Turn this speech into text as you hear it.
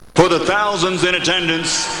For the thousands in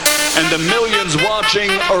attendance and the millions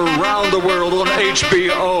watching around the world on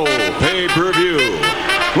HBO pay-per-view.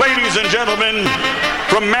 Ladies and gentlemen,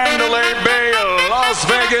 from Mandalay Bay, Las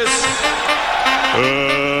Vegas,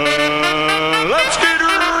 let's get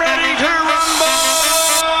ready to rumble!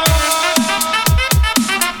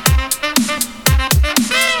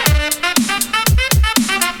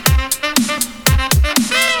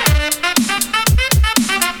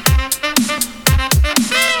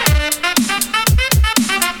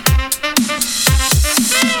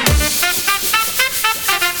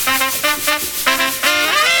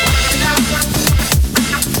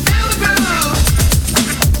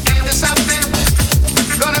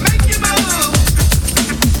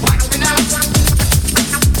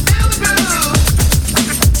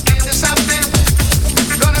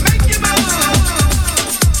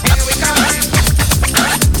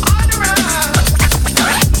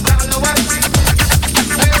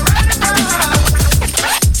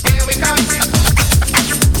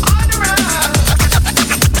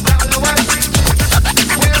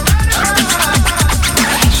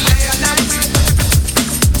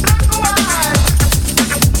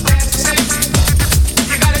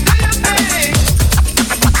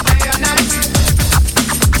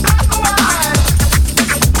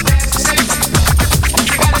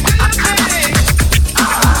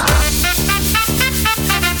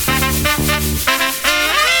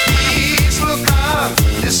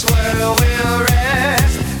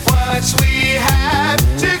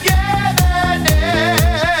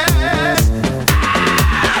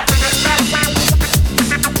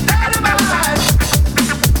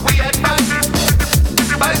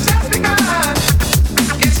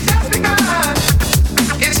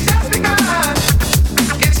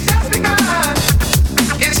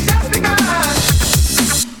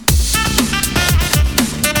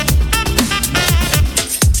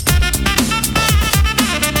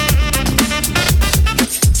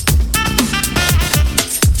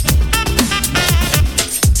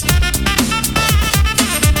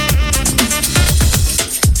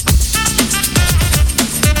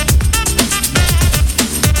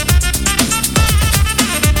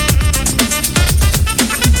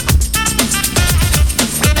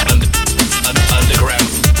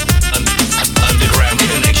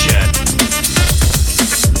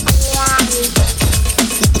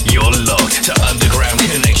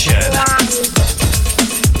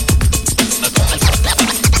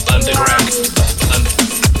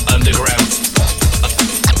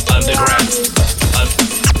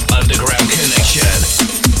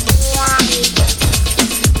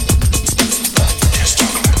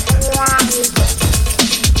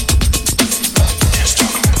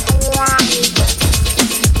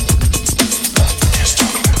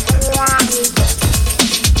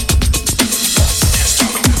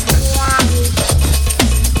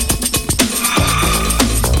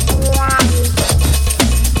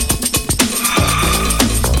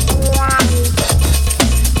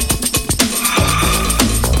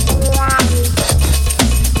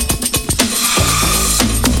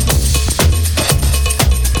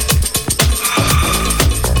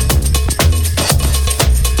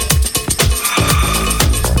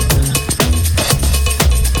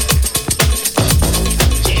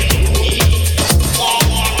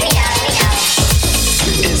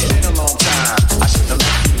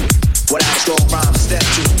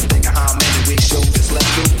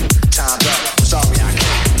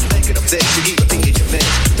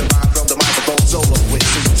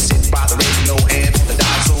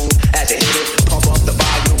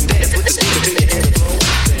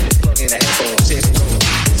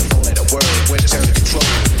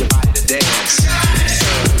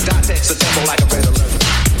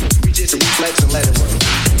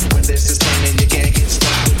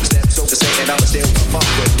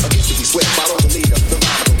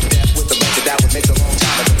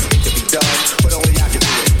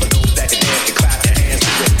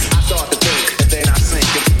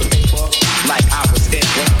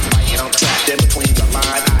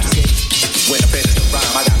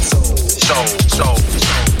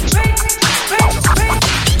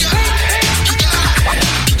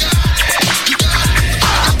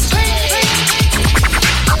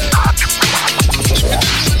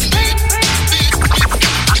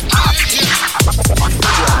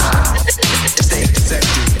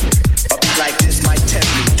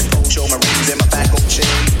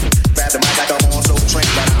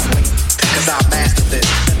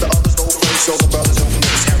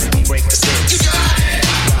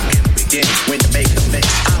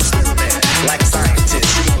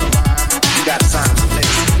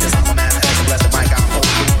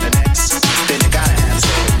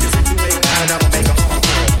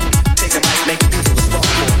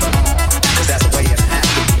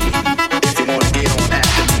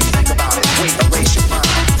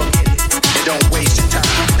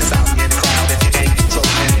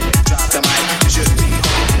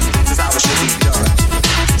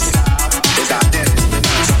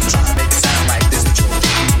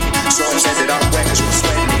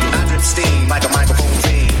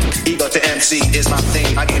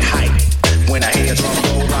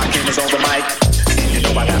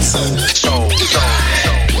 I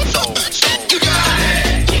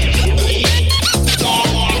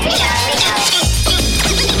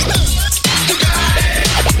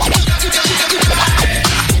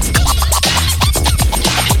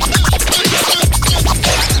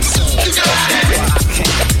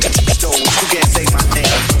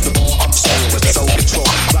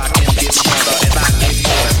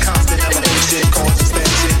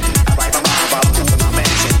write my mind about moving my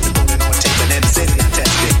mansion, putting on tape and then sitting and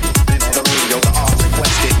testing. Then on the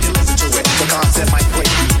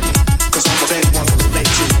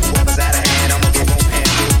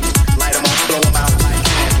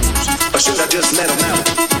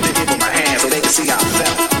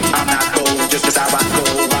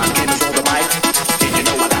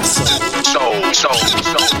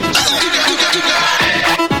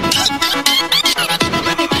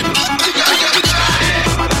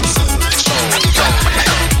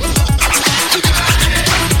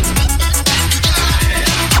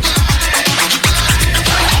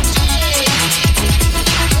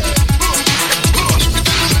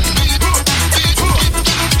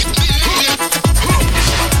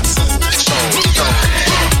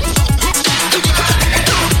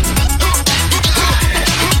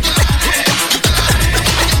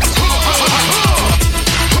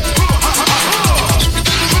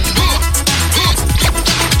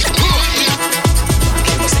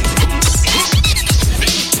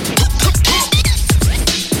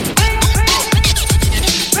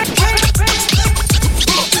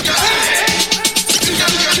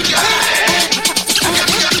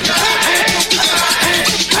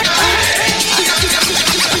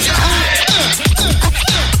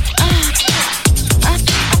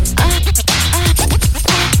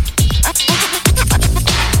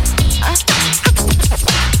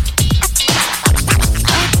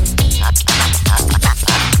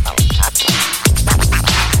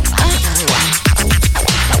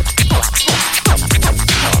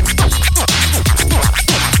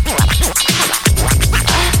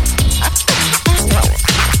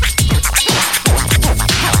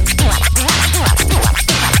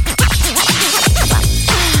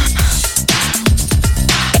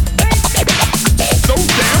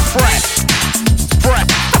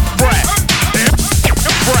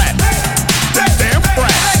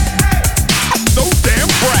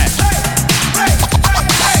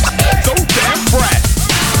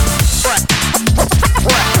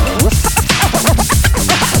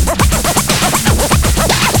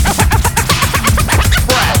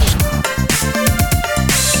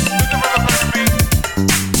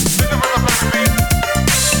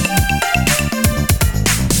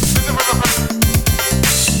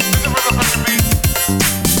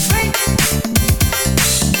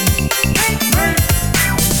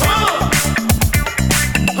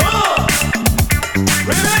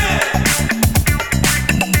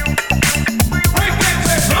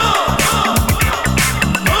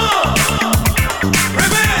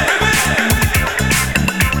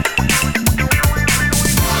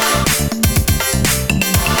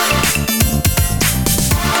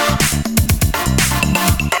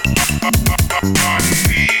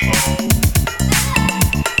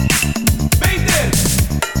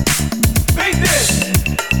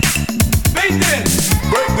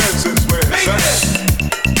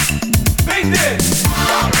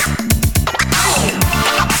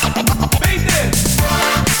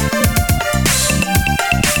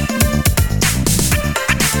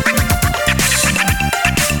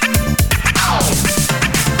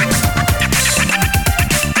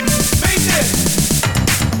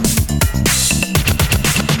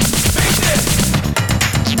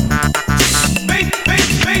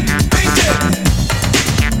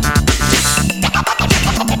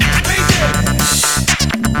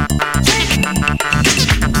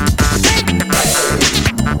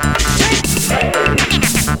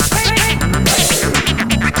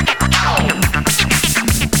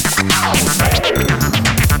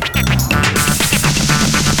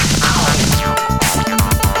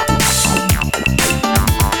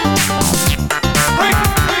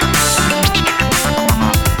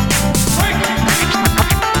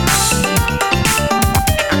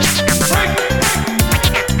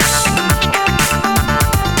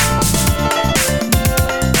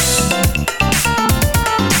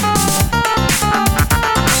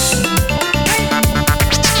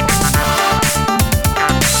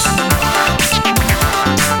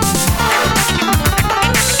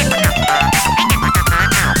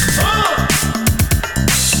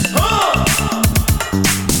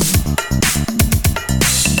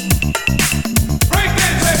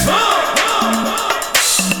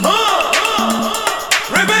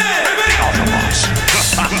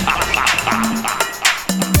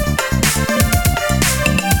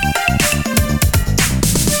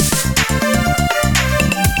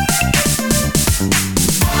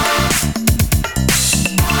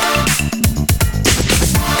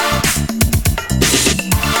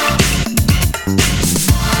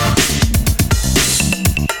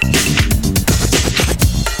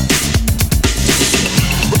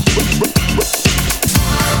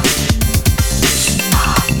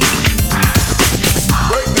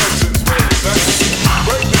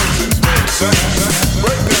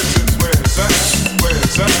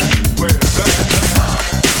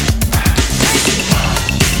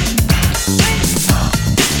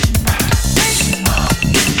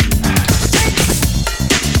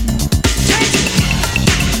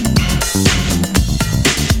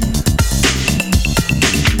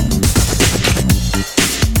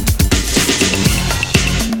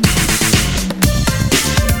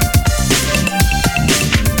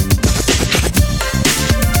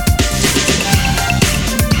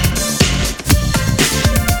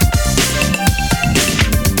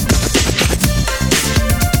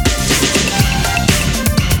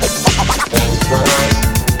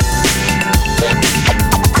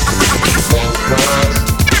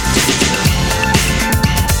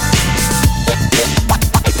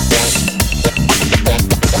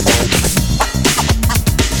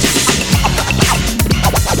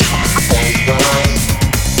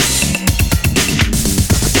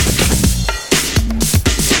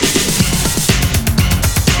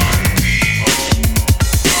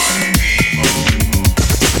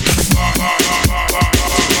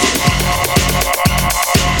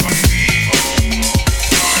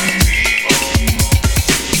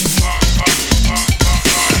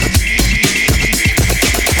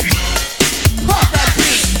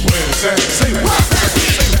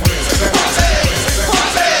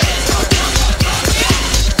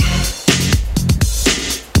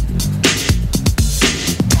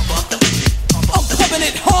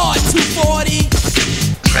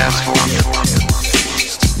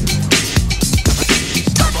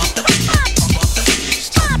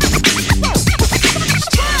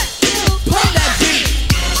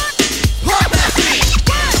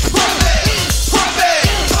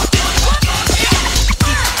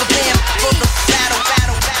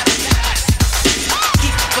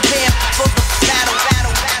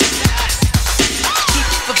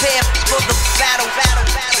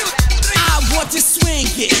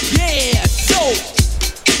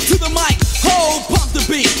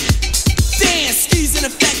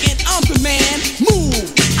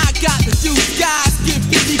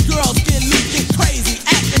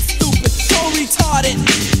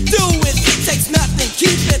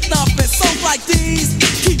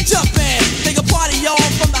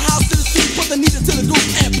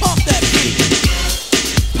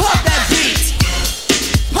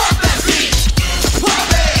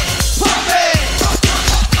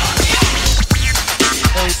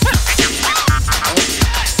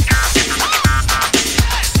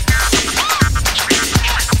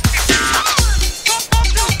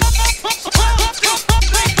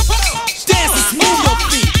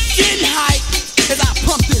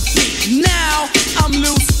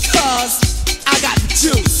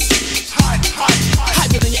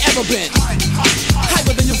never been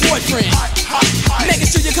hyper than your boyfriend. Making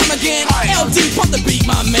sure you come again. LD, pump the beat,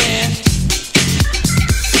 my man.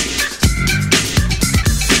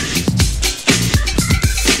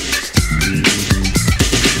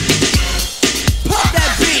 Pump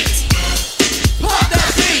that beat. Pump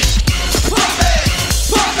that beat. Pump it.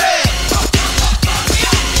 Pump it.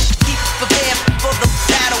 Keep prepared for the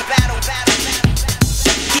battle, battle, battle.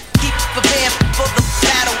 Keep prepared for the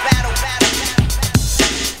battle, battle, battle.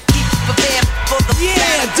 Keep prepared for the battle.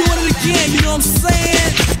 Yeah, doing it again, you know what I'm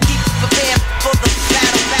saying? Keep prepared for the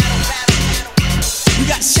battle, battle, battle. We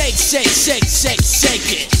got shake, shake, shake, shake, shake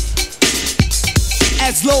it.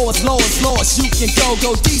 As low as low as low as you can go.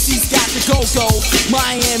 DC's got the go-go,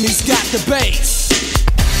 Miami's got the bass.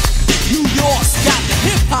 New York's got the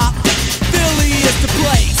hip-hop, Philly is the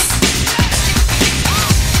place.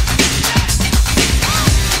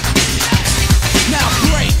 Now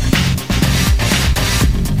break.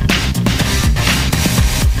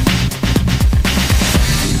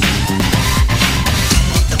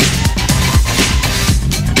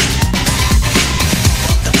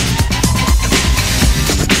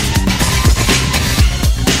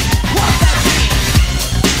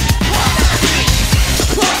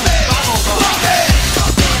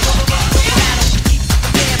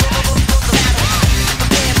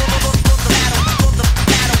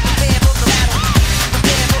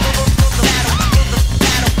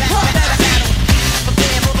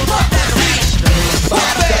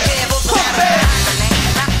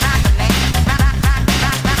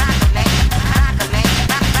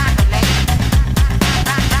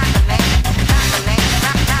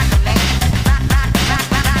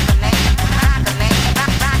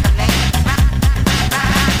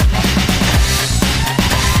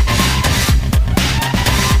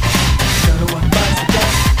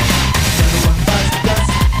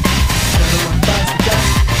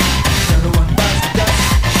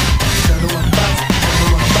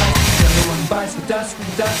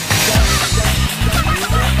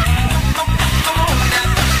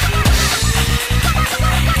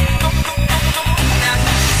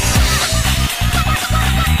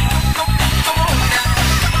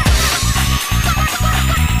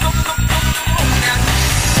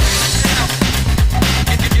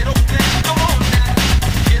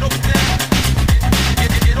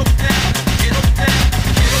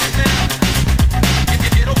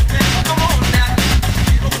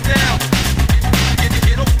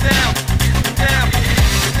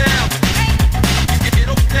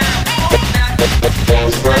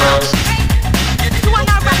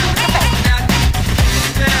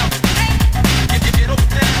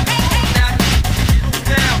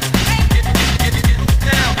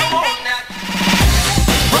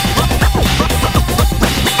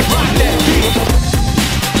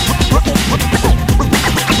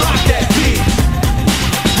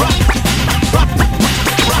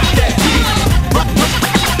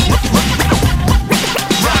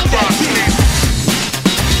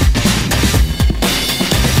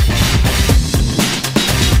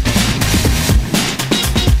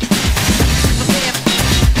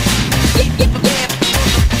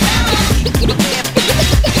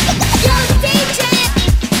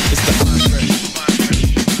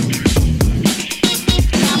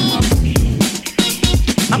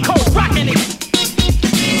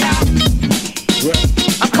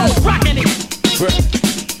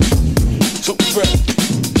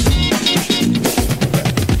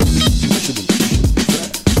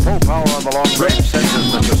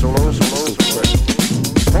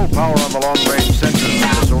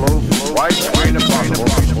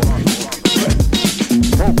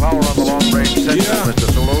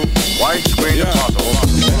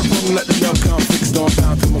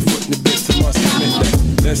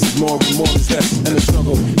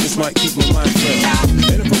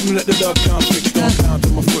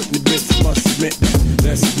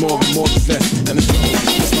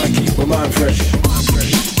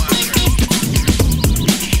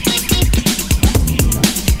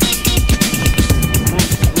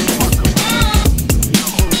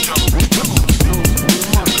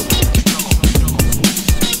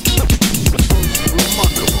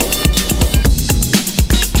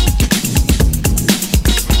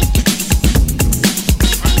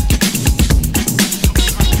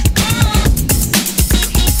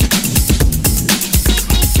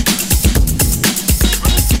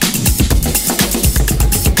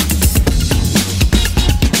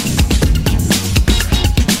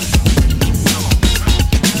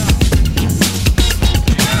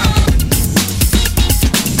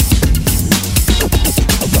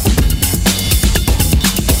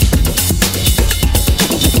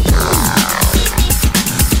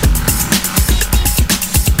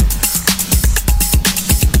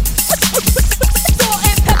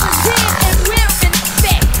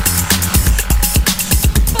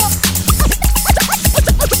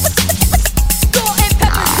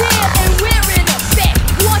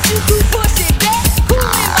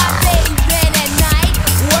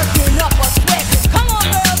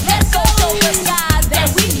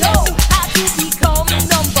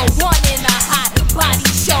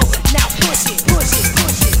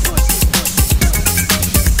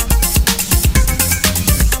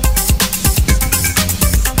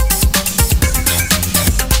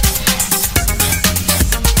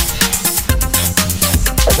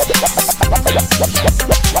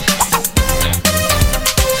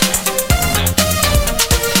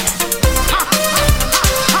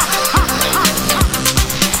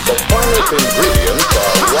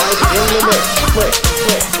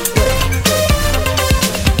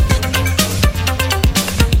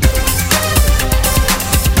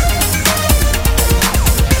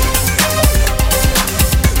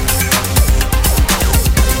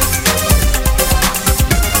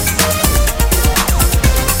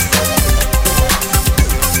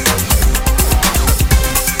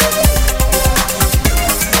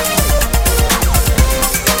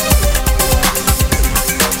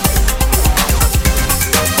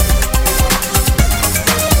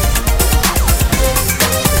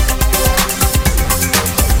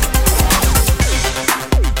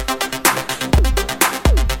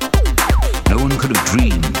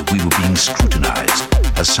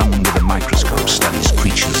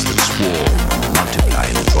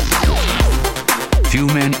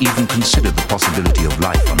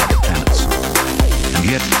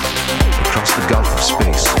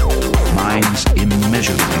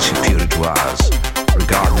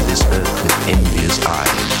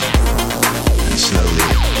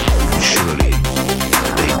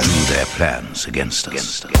 Against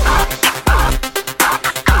us.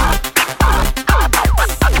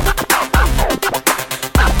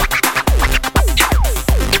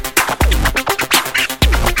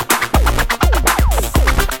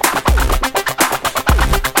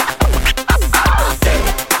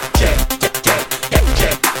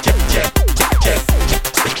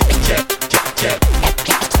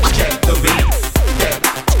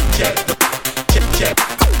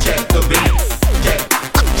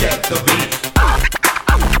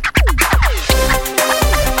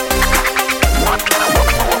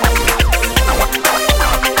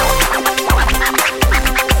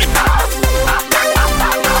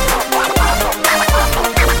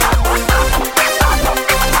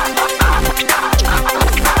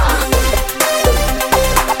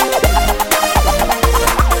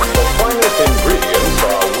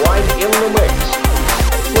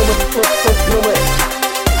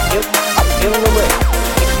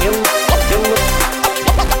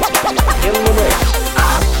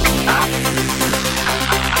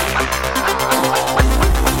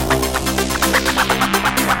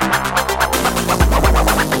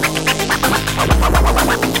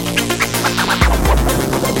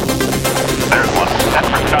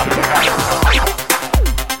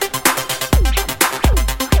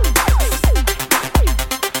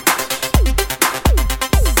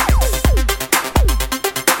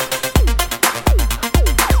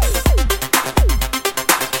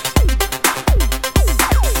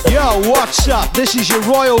 What's up? This is your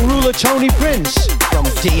royal ruler Tony Prince from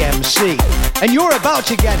DMC, and you're about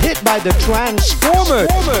to get hit by the Transformers.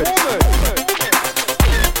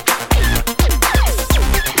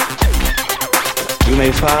 You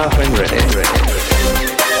may fire when ready.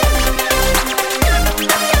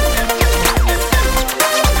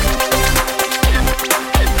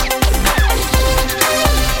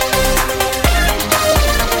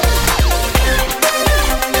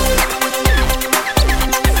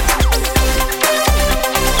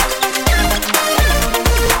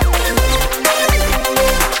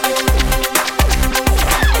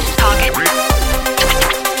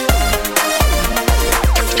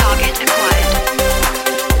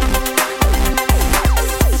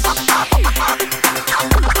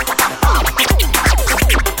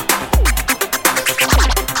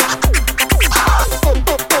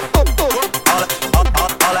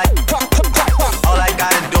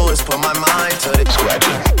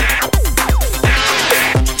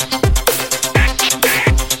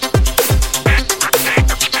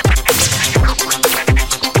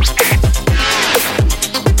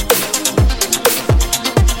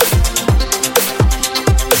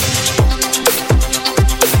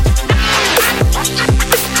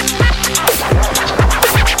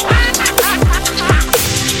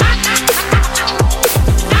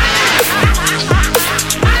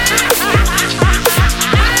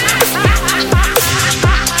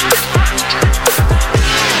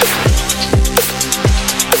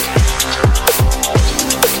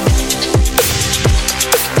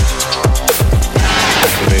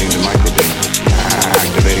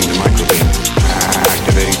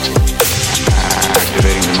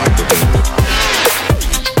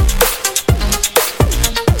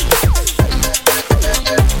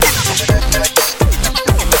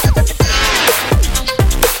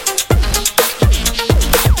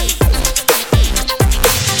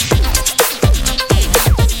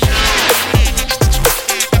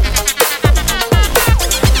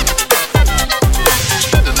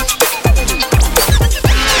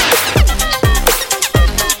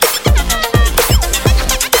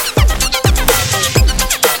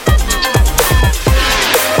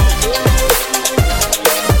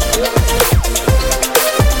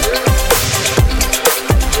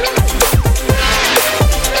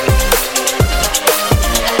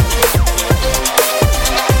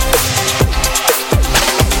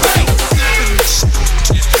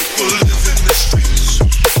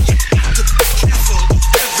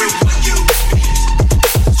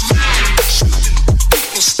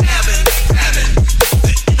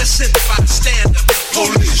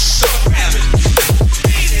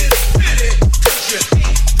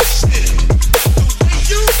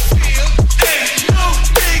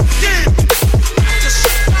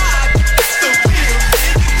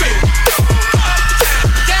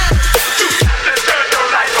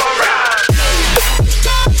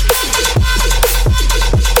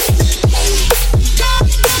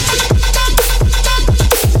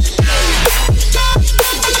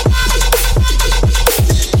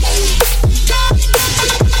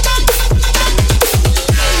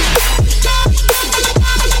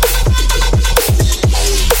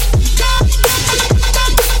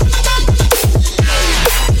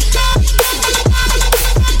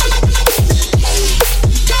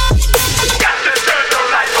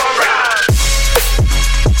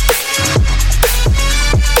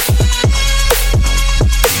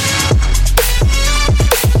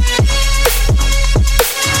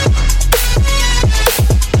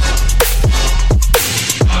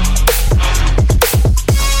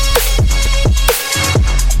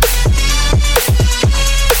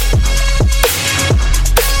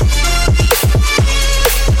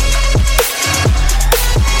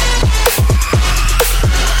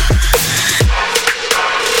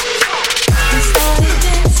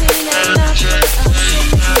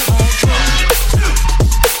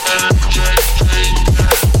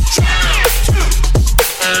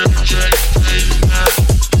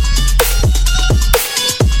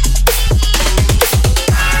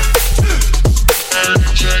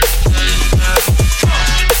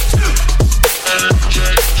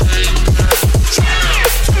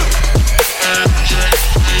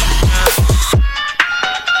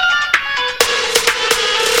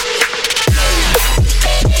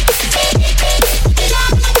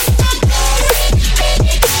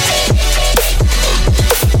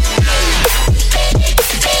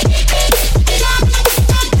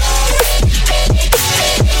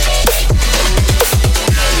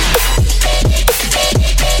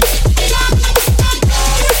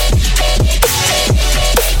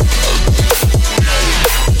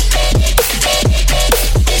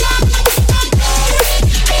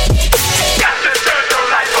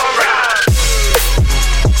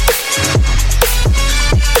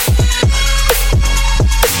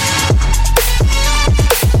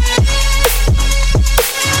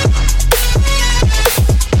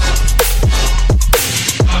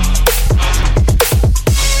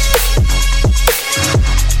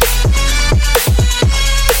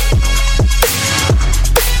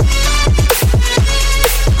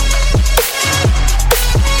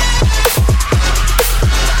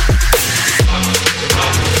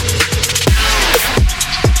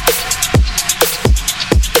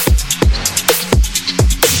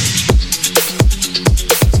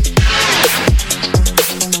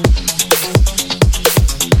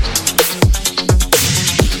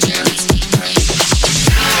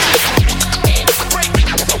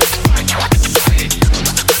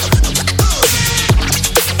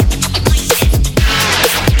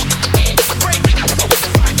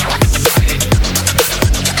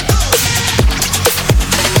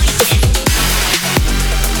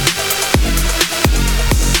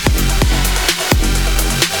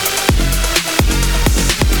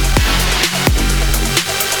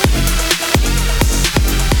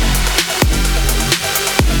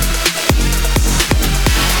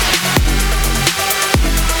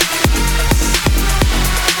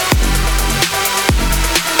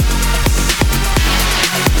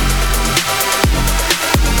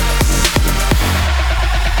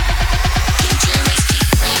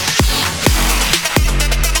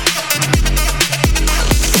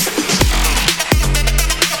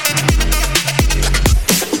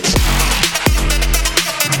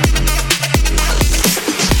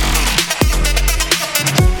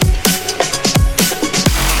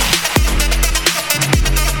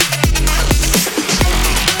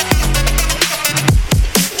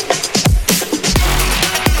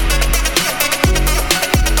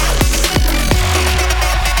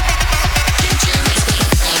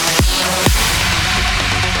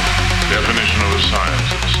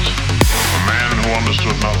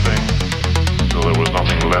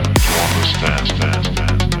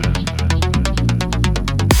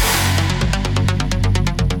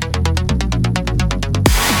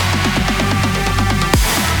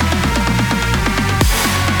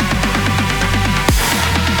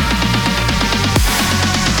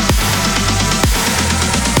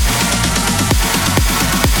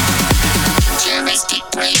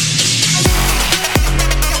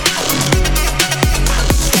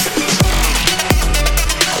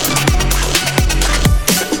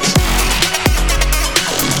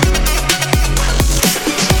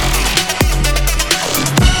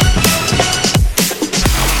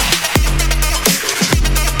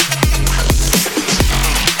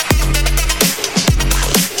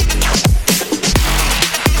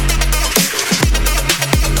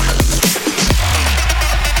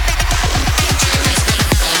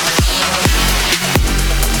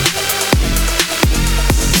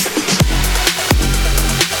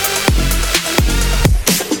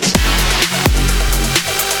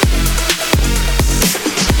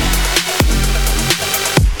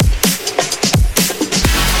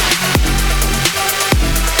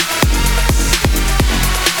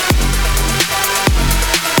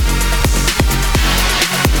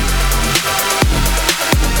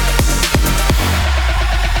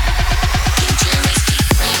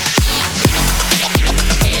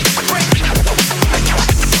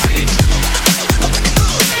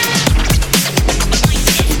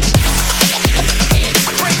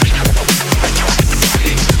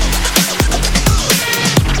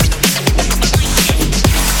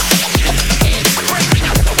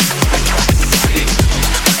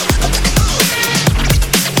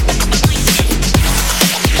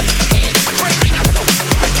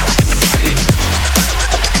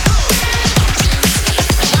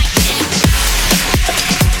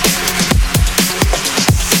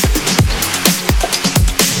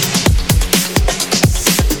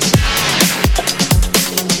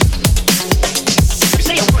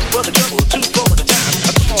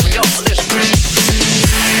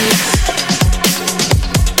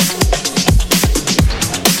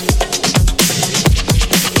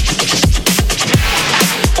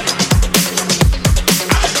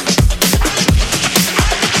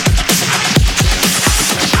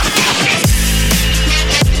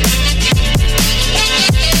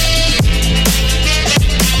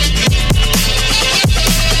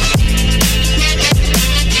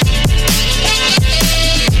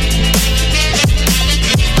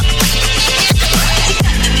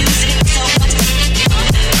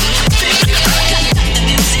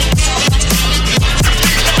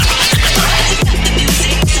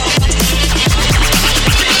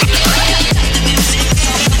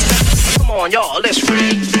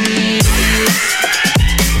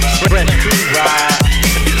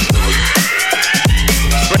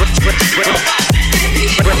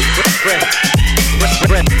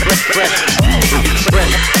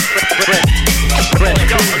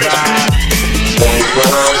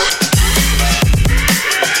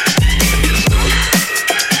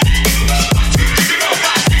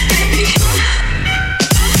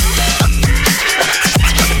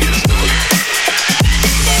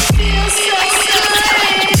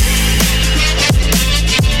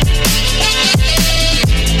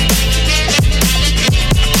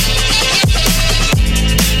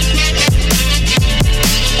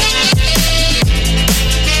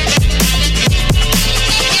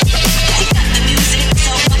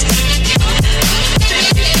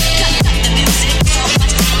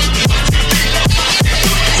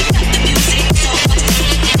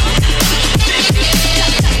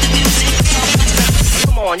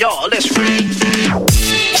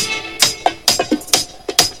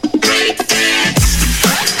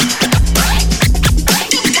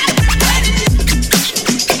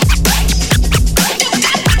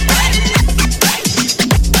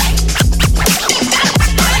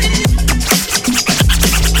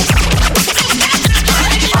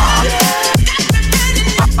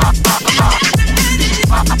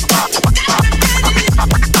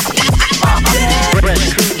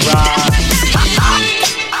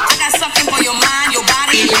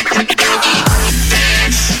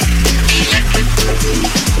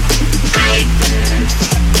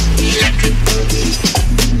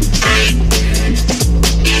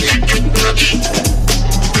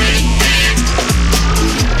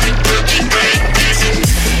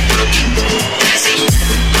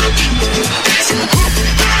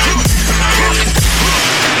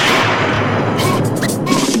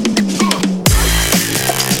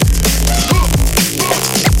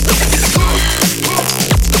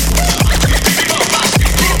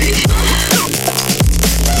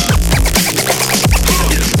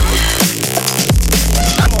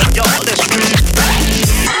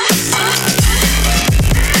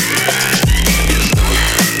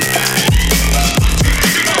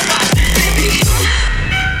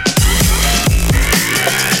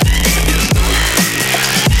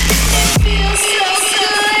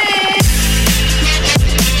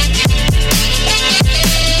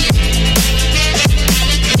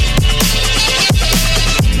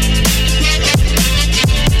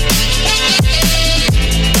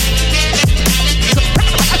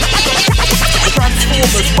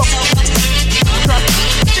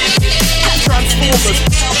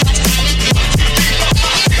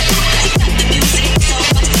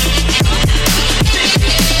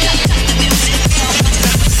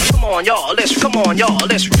 on, y'all.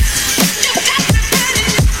 Listen.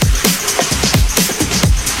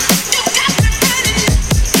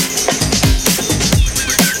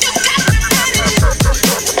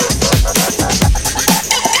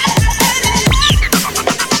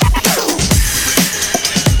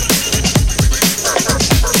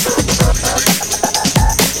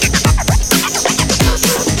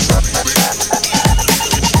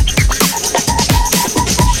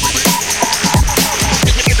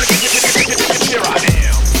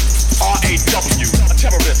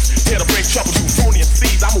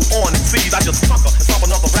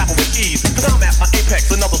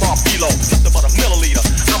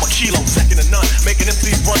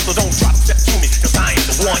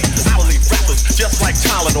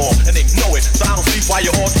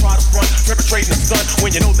 When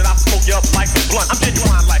you know that I smoke you up like a blunt, I'm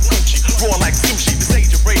genuine like Gucci, raw like sushi. This age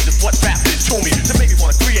of rage is what rap did to me. To make me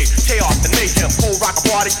wanna create chaos and mayhem, cold rock a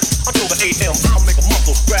party until the AM. I'll make a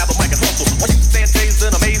muscle, grab the mic and hustle. While you stand dazed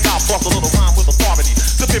and amazed, I'll bust a little rhyme with authority,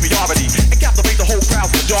 superiority, and captivate the whole crowd's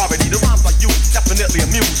majority. The rhymes I use definitely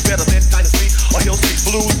amuse, better than Dynasty or Hill Street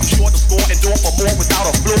Blues. I'm sure to score and door for more without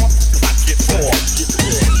a floor, 'cause I get more.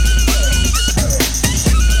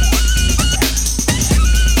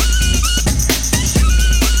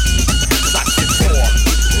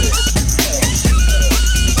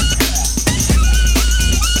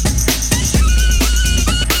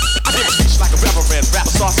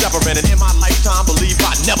 And in my lifetime, believe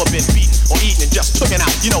I've never been beaten or eaten and just taken out.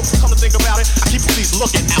 You know, come to think about it, I keep police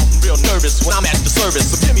looking out and real nervous when I'm at the service.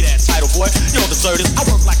 So give me that title, boy. You don't deserve this. I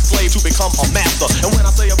work like a slave to become a master. And when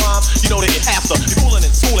I say a rhyme, you know that it has to be fooling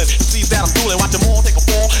and schooling. You see that I'm dueling, watch them all take a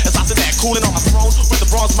fall as I sit back cooling on my throne with the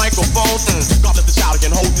bronze microphone. God bless the child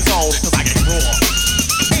again, hold his own, 'cause I get raw.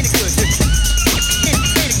 Ain't it good? Ain't it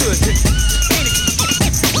good? Ain't it good?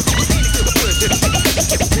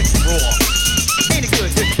 Raw. Ain't it good?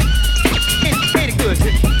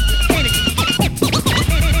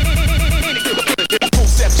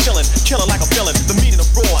 Killing like a villain. The meaning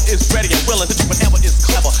of raw is ready and willing to do whatever is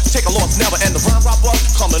clever. Take a loss never, and the rhyme I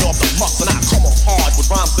bust coming off the muscle. And I come on hard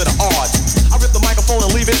with rhymes that are odd. I rip the microphone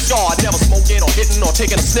and leave it scarred. Never smoking or hitting or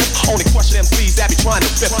taking a sniff. Only question MCs that be trying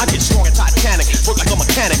to flip. I get strong and Titanic, work like a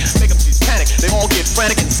mechanic, make MCs panic. They all get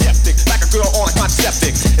frantic and skeptic, like a girl on a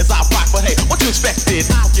contraceptic. As I rock, but hey, what you expected?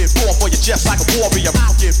 I'll get raw for you just like a warrior.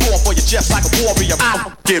 I'll get raw for you just like a warrior.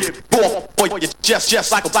 I'll get raw for you just like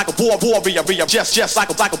a warrior.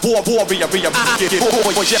 Just like a warrior. I'll get raw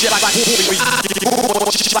for you just like a warrior.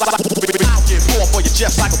 I'll get raw for you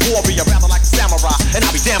just like a warrior, rather like a samurai. And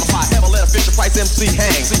I'll be damned if I ever let a Fisher Price MC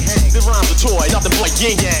hang. The rhymes a toy, nothing but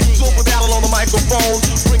yin yang. So for battle on the microphone,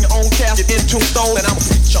 bring your own casket in tombstone, and I'm a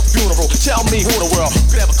preach your funeral. Tell me who in the world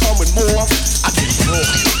could ever come with more. I get raw.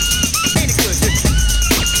 Ain't it good?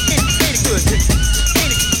 Ain't it good?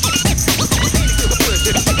 Ain't it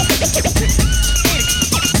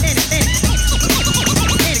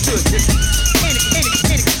good?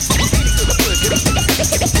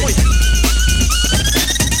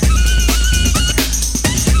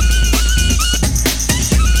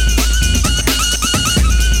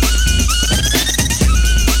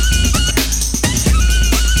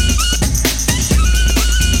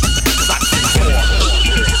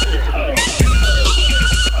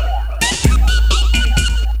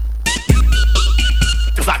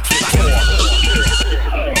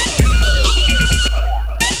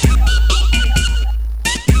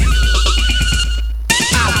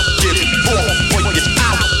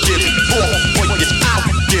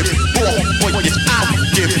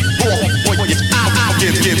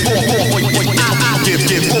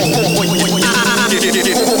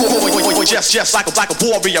 Just like a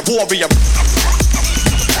warrior.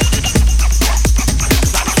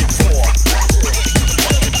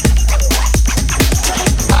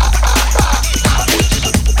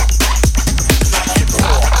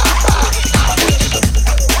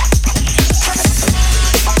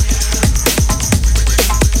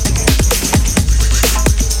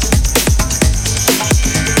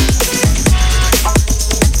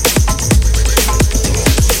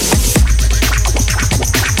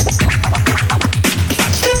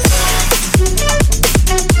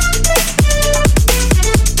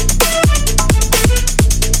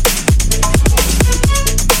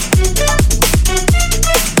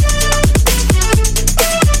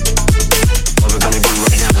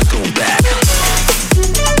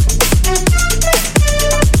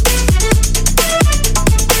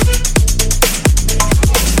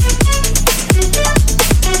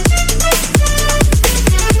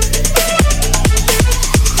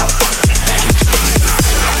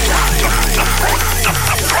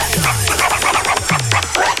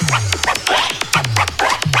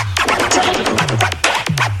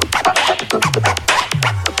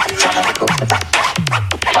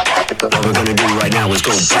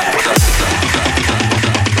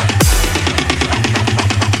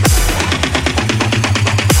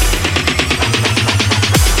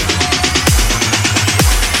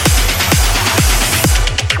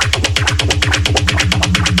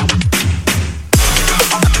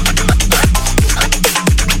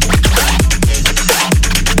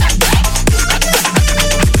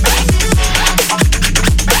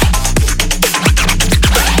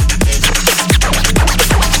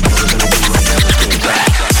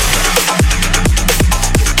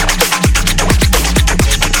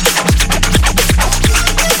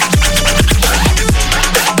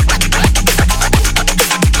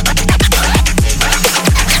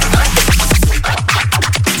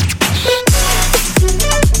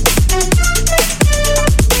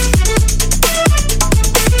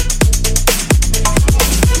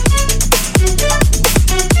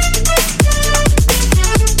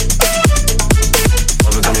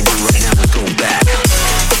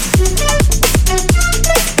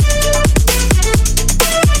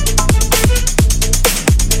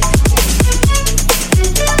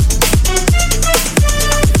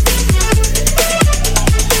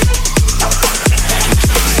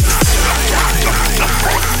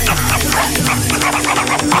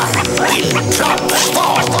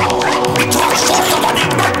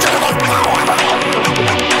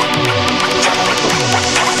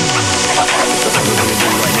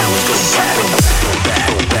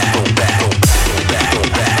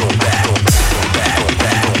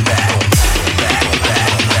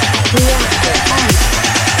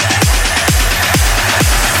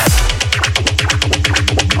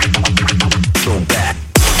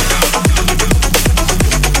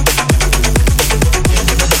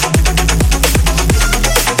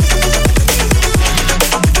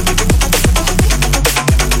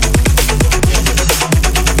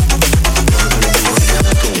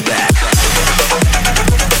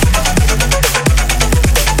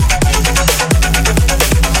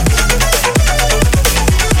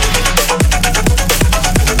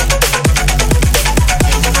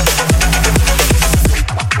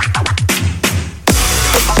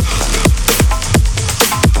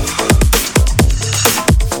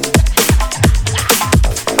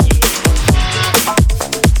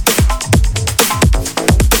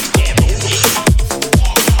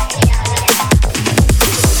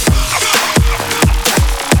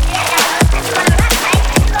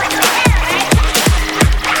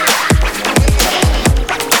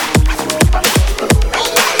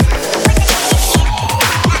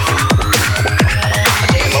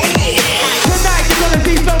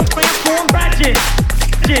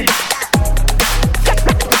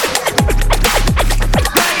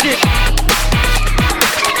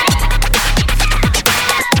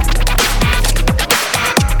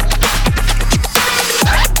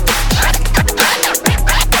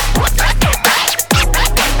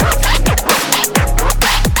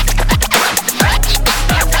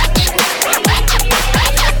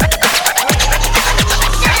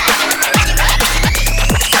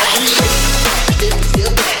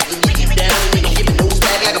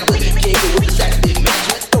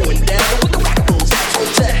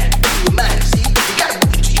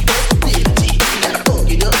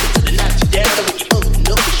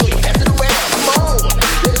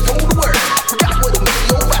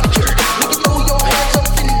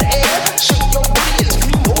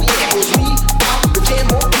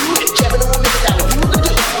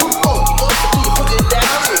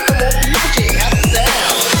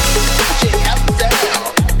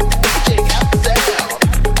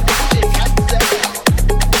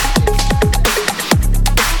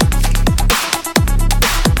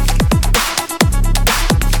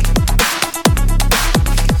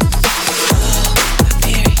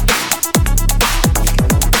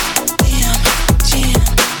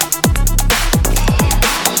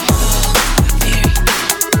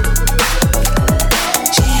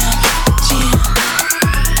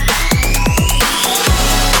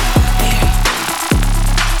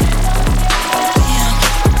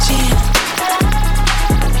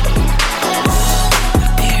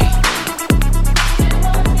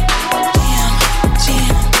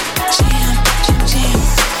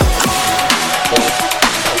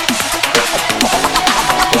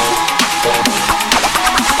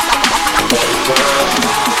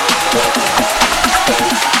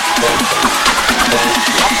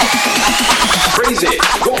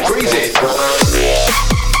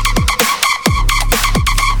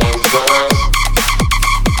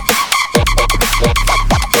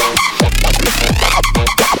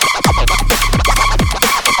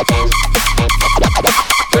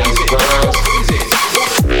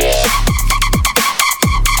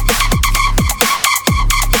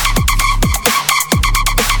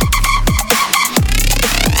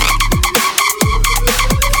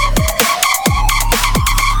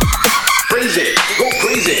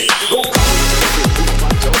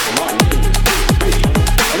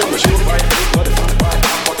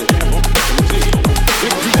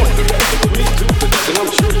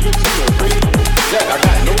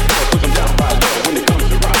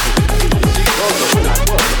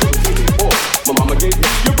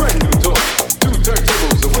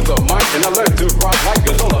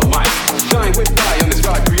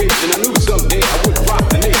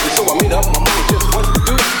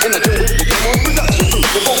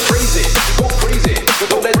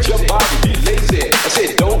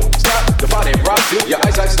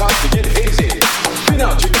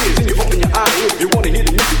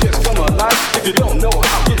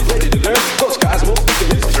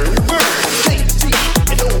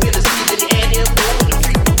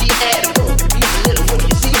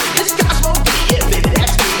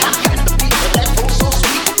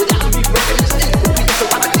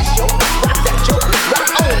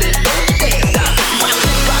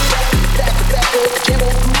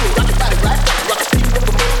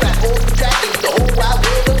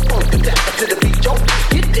 To the beat, yo,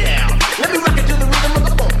 get down. Let me rock it to the rhythm of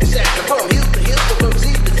the funk. It's at the from hills to hills, from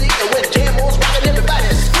seas to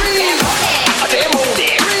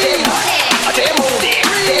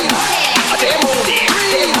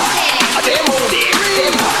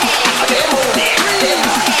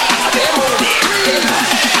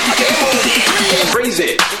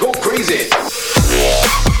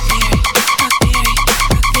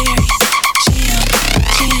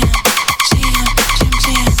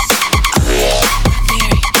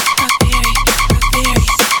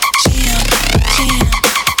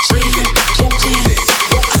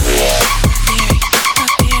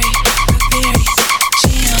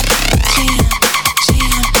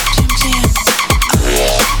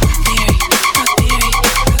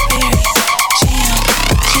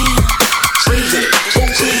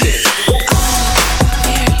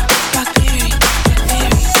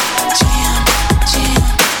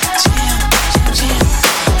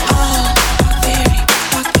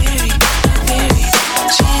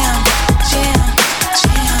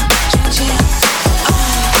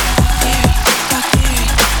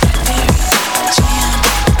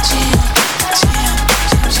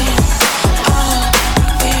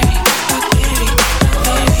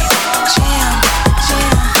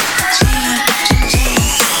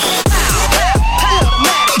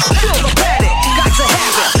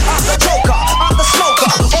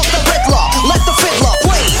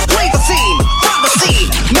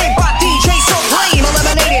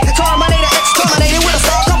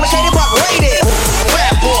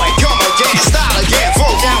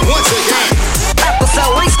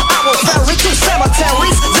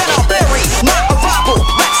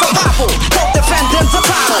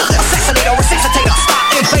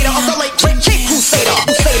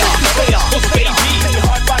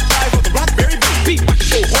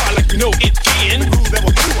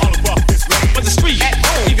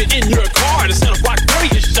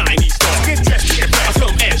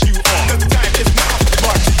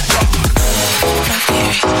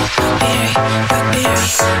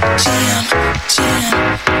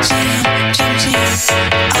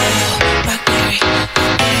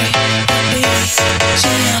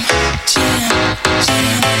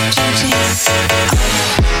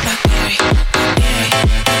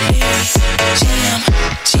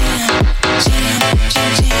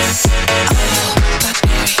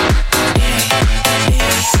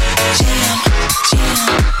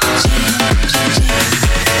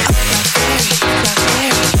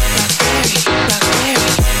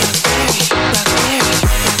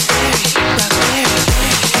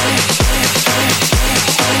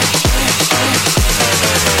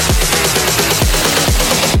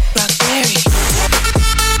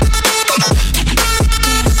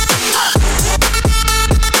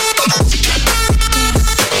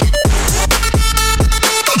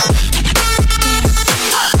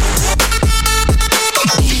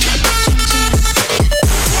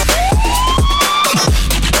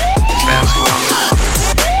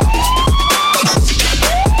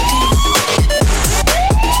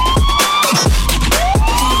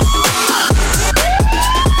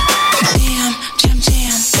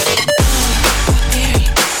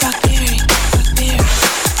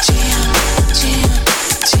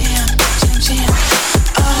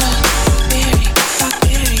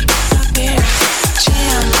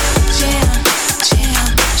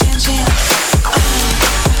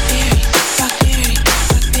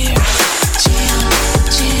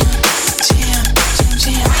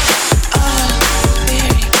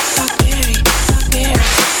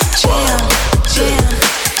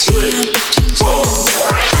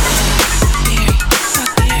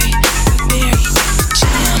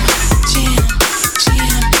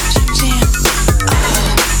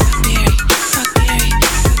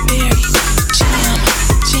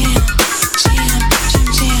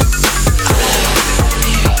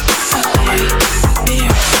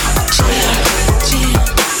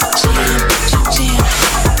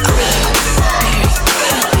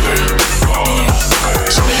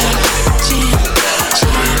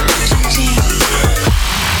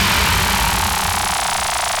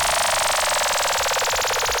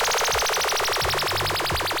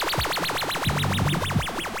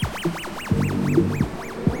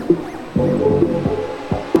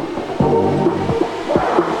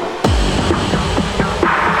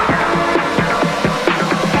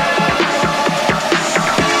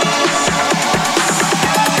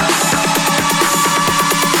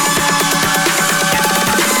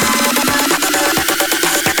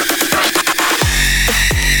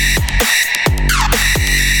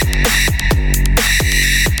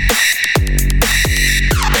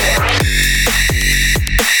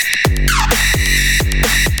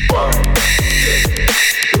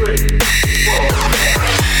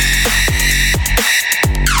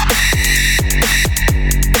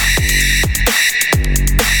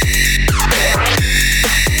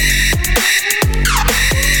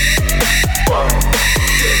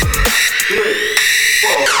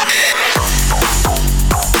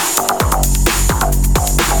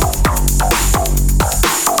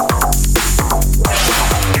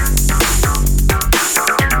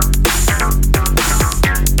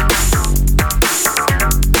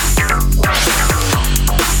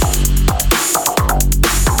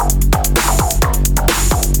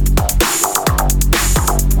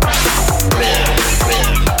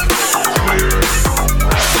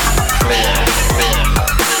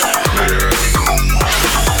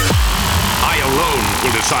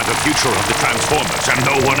manufacturer of the Transformers and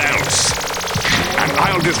no one else. And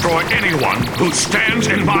I'll destroy anyone who stands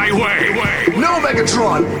in my way. No,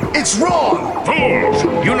 Megatron! It's wrong! Fools!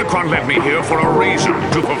 Unicron led me here for a reason,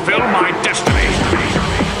 to fulfill my destiny.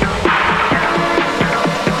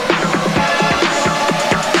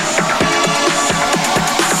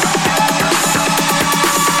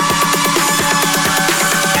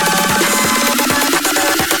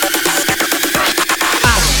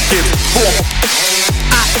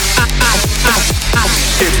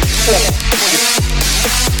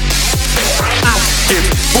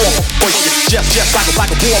 Just like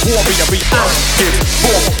a warrior,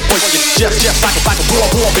 just like a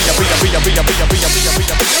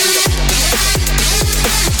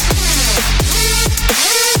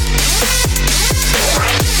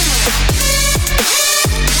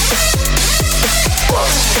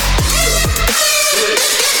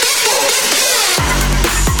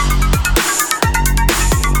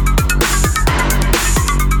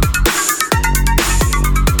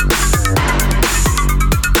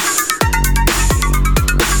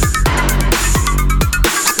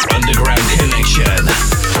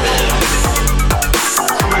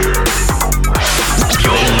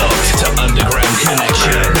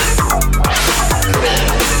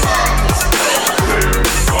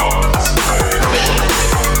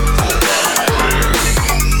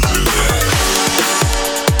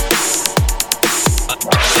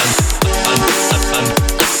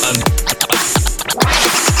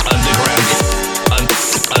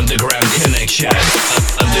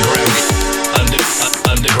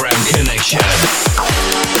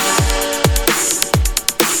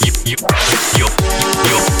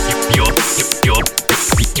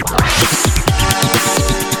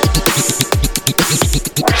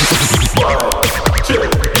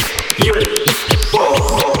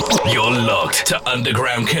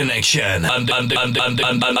Underground connection.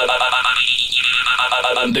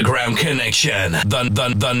 Underground connection.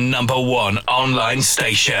 The number one online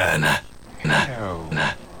station. Hello,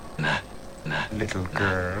 little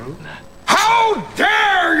girl. How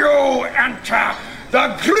dare you enter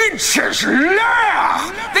the Grinch's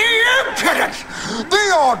lair! The impudence! The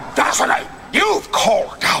audacity! You've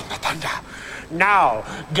called down the thunder. Now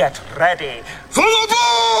get ready for the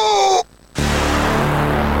boo!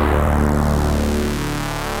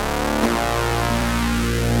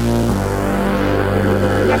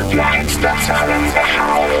 The flags that are in the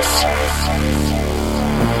house.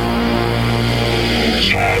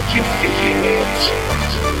 Can you feel it?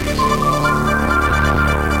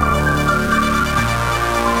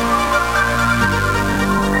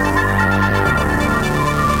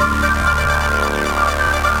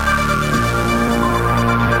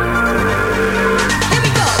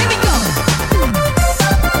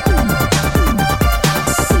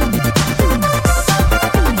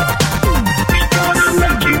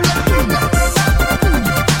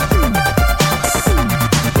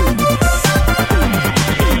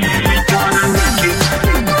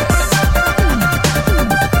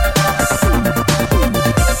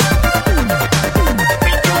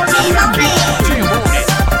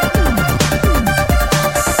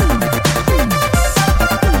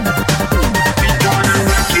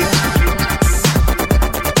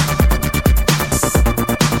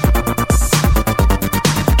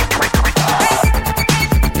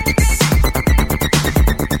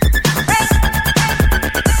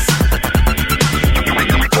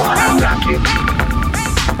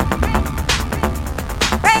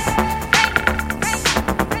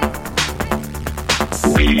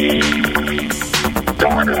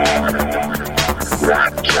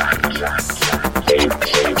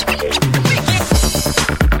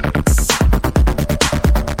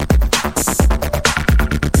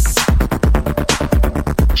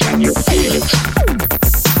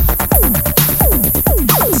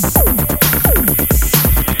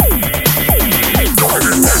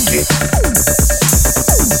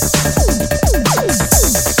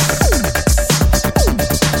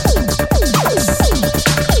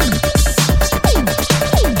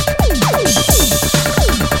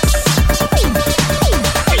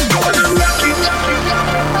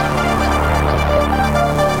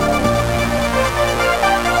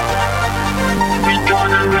 We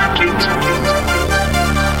gonna rock it.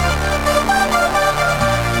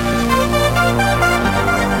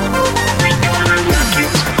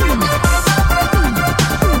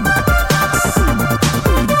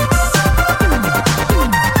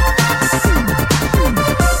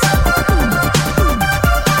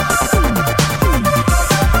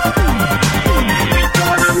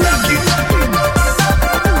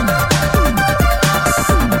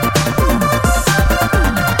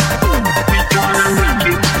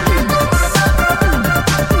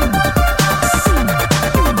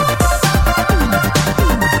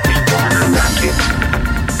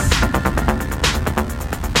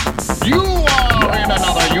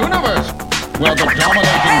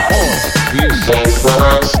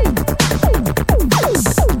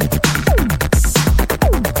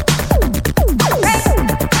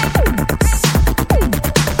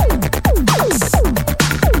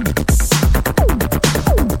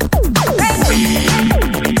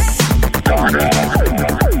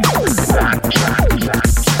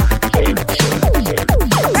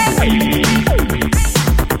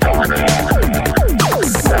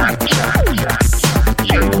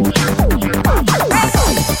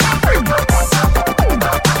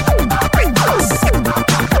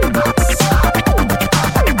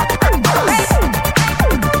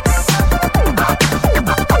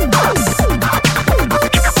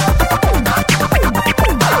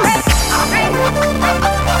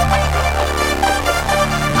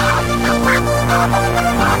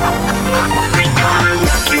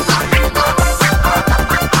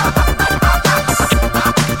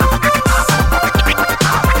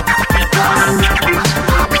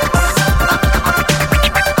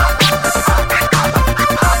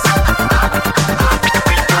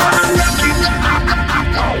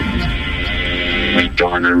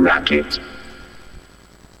 on a rocket.